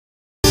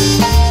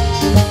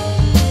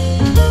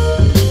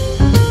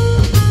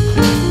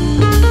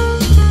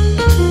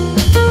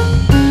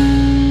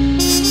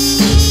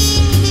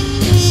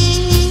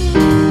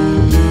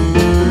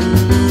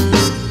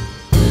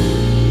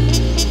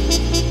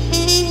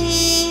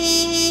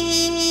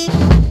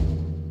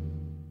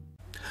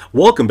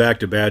Welcome back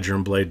to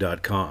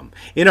BadgerandBlade.com.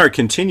 In our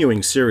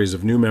continuing series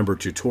of new member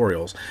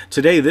tutorials,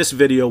 today this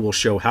video will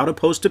show how to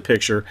post a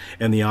picture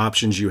and the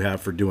options you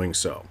have for doing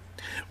so.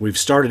 We've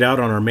started out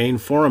on our main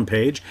forum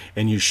page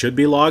and you should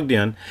be logged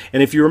in,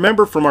 and if you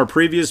remember from our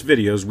previous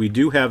videos, we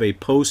do have a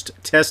post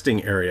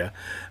testing area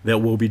that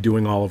we'll be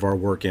doing all of our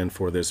work in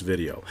for this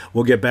video.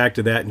 We'll get back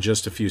to that in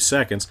just a few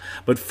seconds,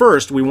 but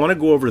first we want to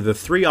go over the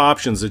three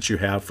options that you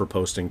have for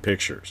posting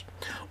pictures.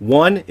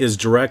 One is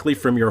directly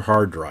from your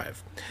hard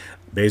drive.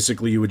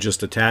 Basically, you would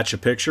just attach a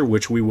picture,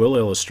 which we will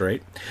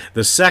illustrate.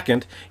 The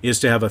second is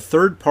to have a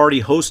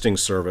third-party hosting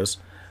service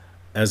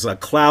as a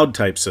cloud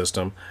type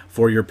system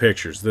for your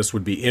pictures. This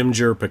would be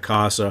Imgur,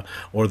 Picasa,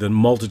 or the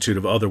multitude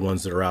of other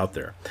ones that are out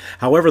there.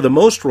 However, the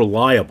most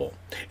reliable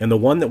and the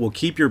one that will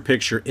keep your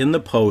picture in the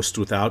post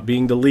without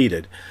being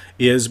deleted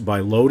is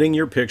by loading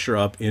your picture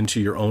up into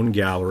your own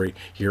gallery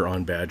here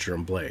on Badger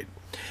and Blade.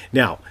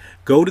 Now,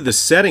 go to the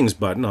settings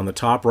button on the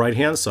top right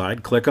hand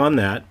side, click on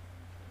that,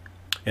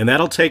 and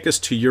that'll take us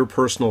to your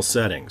personal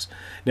settings.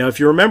 Now, if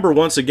you remember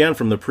once again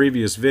from the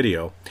previous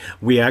video,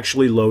 we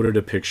actually loaded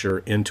a picture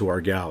into our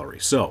gallery.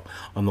 So,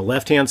 on the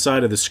left-hand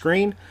side of the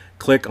screen,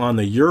 click on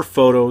the Your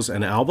Photos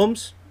and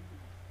Albums,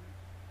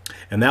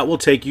 and that will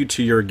take you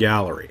to your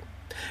gallery.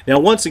 Now,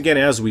 once again,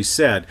 as we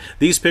said,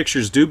 these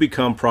pictures do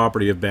become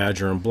property of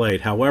Badger and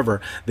Blade.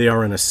 However, they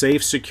are in a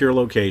safe, secure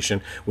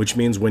location, which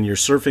means when you're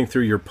surfing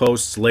through your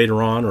posts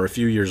later on or a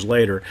few years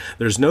later,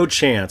 there's no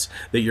chance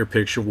that your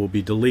picture will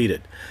be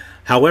deleted.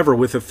 However,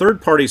 with the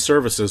third-party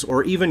services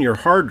or even your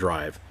hard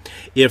drive,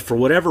 if for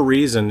whatever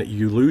reason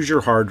you lose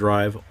your hard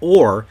drive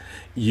or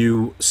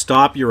you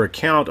stop your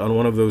account on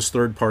one of those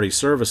third-party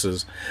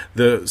services,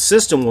 the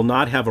system will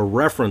not have a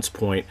reference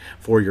point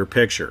for your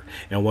picture.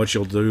 And what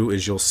you'll do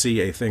is you'll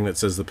see a thing that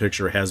says the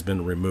picture has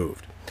been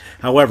removed.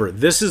 However,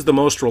 this is the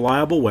most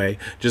reliable way.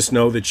 Just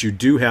know that you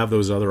do have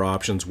those other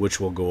options, which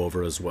we'll go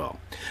over as well.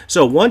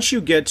 So once you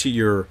get to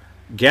your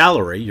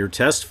gallery, your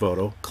test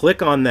photo,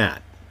 click on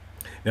that.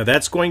 Now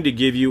that's going to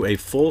give you a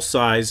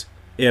full-size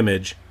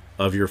image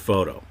of your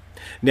photo.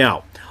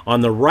 Now, on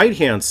the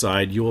right-hand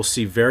side, you will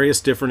see various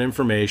different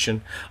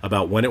information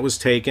about when it was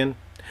taken,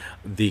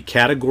 the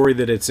category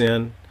that it's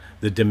in,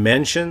 the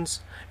dimensions,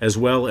 as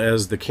well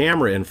as the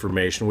camera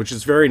information, which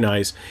is very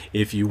nice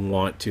if you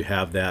want to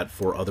have that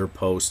for other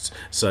posts,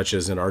 such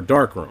as in our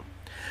darkroom.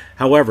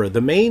 However, the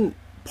main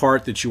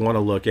part that you want to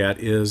look at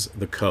is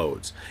the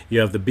codes. You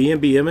have the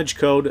B&B image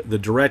code, the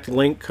direct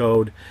link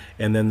code,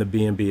 and then the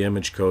B&B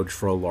image code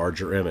for a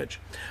larger image.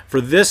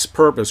 For this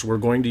purpose, we're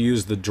going to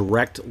use the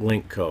direct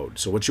link code.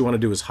 So what you want to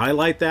do is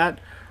highlight that,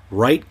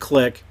 right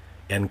click,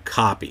 and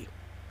copy.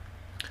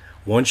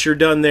 Once you're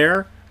done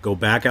there, go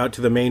back out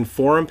to the main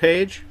forum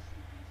page.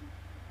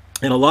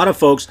 And a lot of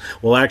folks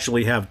will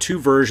actually have two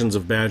versions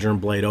of Badger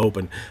and Blade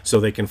open so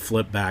they can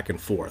flip back and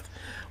forth.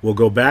 We'll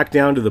go back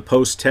down to the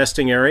post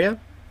testing area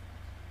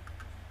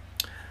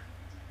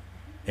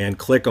and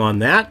click on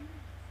that.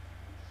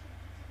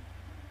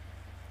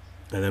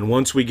 And then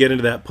once we get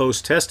into that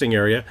post testing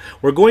area,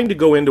 we're going to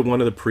go into one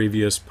of the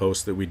previous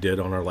posts that we did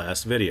on our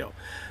last video.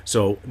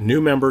 So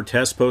new member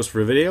test post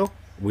for video,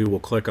 we will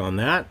click on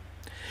that.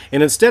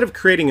 And instead of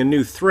creating a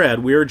new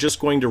thread, we are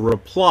just going to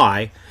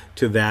reply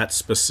to that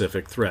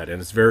specific thread.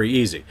 And it's very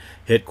easy.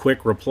 Hit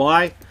quick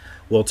reply.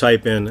 We'll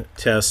type in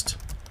test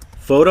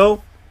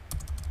photo,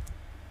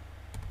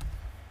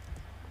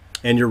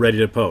 and you're ready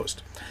to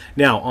post.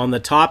 Now, on the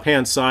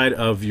top-hand side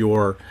of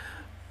your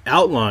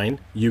outline,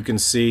 you can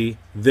see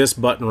this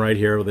button right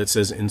here that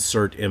says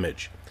Insert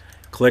Image.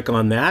 Click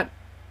on that,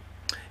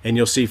 and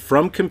you'll see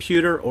From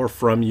Computer or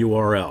From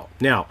URL.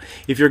 Now,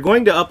 if you're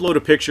going to upload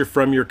a picture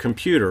from your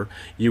computer,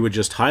 you would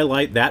just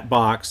highlight that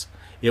box.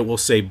 It will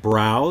say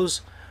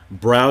Browse.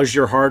 Browse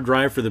your hard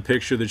drive for the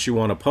picture that you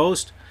want to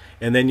post,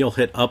 and then you'll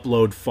hit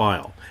Upload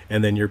File,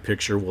 and then your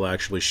picture will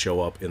actually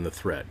show up in the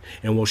thread.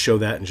 And we'll show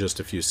that in just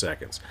a few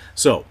seconds.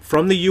 So,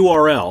 from the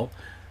URL,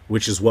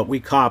 which is what we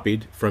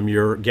copied from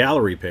your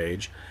gallery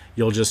page,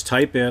 you'll just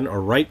type in, or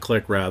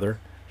right-click rather,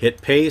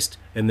 hit Paste,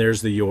 and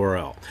there's the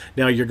URL.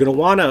 Now, you're going to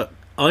want to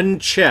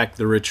uncheck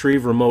the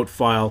Retrieve Remote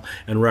File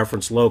and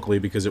Reference Locally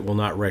because it will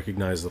not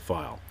recognize the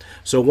file.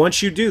 So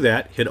once you do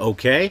that, hit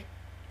OK,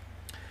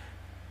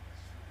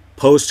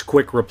 Post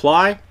Quick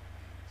Reply,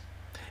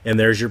 and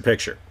there's your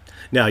picture.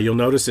 Now, you'll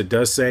notice it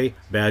does say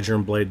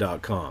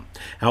BadgerandBlade.com.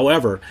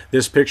 However,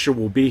 this picture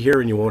will be here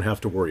and you won't have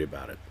to worry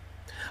about it.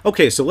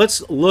 Okay, so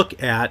let's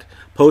look at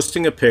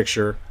posting a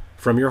picture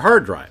from your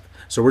hard drive.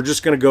 So we're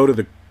just going to go to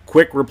the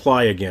quick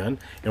reply again,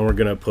 and we're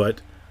going to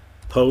put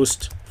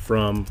post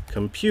from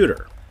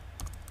computer.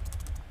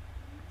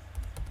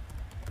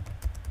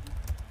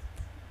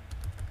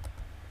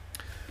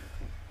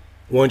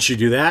 Once you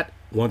do that,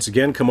 once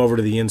again, come over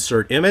to the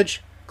Insert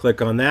Image,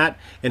 click on that,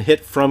 and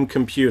hit From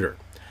Computer.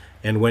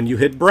 And when you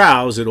hit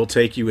Browse, it'll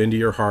take you into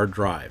your hard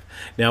drive.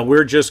 Now,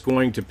 we're just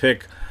going to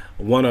pick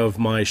one of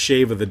my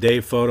Shave of the Day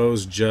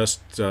photos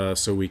just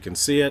so we can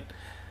see it.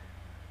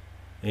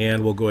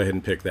 And we'll go ahead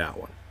and pick that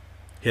one.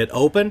 Hit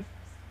Open.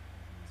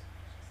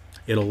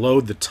 It'll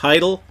load the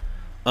title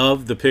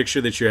of the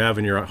picture that you have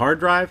in your hard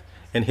drive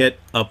and hit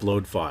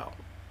upload file.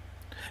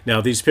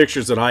 Now these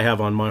pictures that I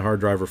have on my hard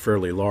drive are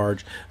fairly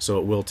large, so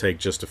it will take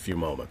just a few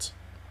moments.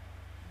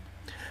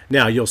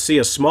 Now you'll see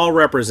a small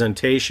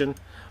representation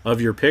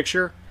of your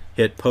picture.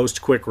 Hit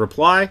post quick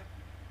reply,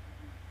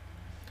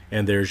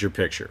 and there's your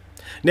picture.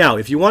 Now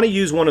if you want to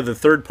use one of the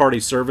third-party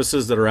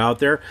services that are out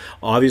there,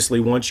 obviously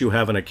once you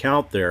have an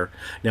account there,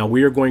 now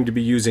we are going to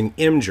be using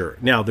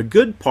Imgur. Now the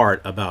good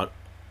part about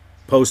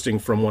posting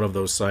from one of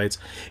those sites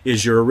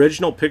is your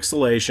original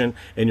pixelation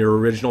and your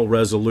original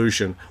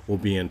resolution will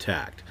be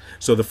intact.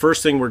 So the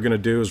first thing we're going to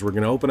do is we're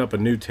going to open up a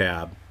new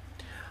tab.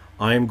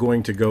 I am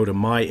going to go to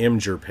my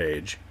Imgur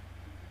page.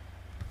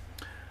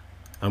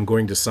 I'm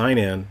going to sign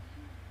in.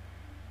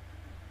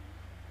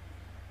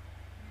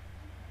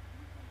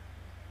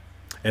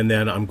 And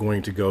then I'm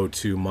going to go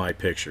to my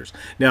pictures.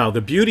 Now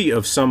the beauty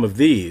of some of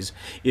these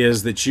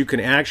is that you can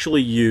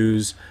actually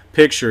use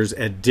pictures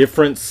at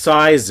different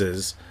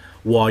sizes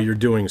while you're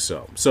doing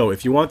so. So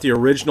if you want the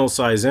original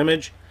size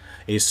image,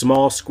 a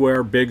small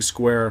square, big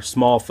square,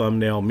 small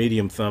thumbnail,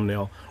 medium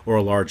thumbnail, or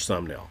a large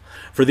thumbnail.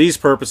 For these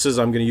purposes,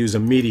 I'm going to use a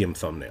medium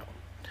thumbnail.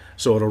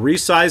 So it'll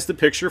resize the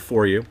picture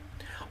for you.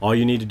 All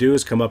you need to do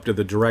is come up to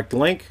the direct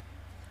link,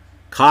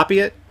 copy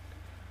it,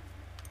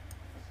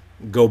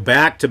 go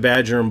back to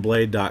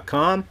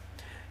badgerandblade.com,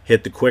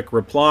 hit the quick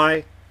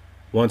reply,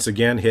 once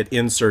again hit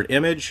insert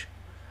image,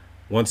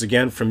 once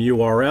again from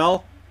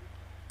URL,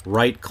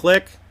 right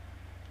click,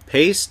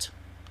 paste,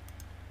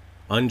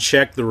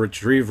 uncheck the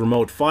retrieve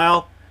remote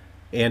file,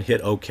 and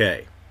hit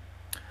OK.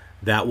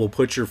 That will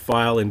put your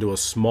file into a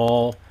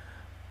small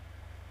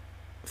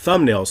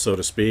thumbnail, so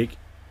to speak,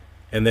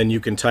 and then you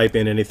can type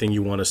in anything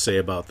you want to say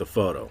about the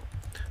photo.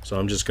 So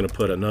I'm just going to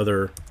put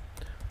another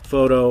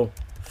photo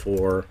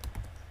for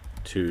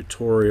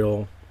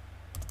tutorial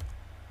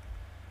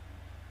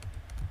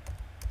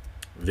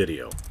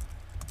video,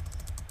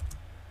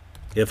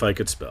 if I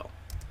could spell.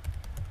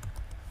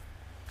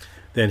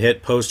 Then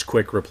hit post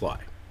quick reply.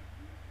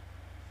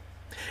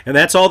 And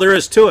that's all there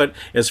is to it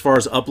as far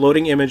as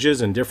uploading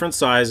images in different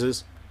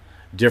sizes,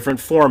 different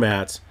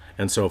formats,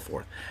 and so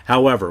forth.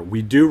 However,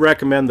 we do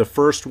recommend the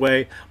first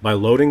way by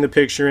loading the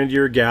picture into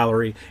your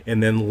gallery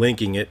and then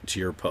linking it to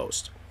your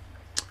post.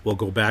 We'll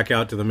go back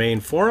out to the main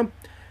forum,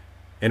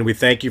 and we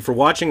thank you for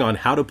watching on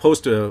how to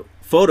post a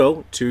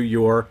photo to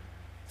your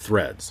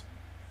threads.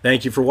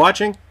 Thank you for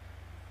watching,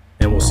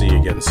 and we'll see you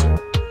again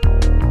soon.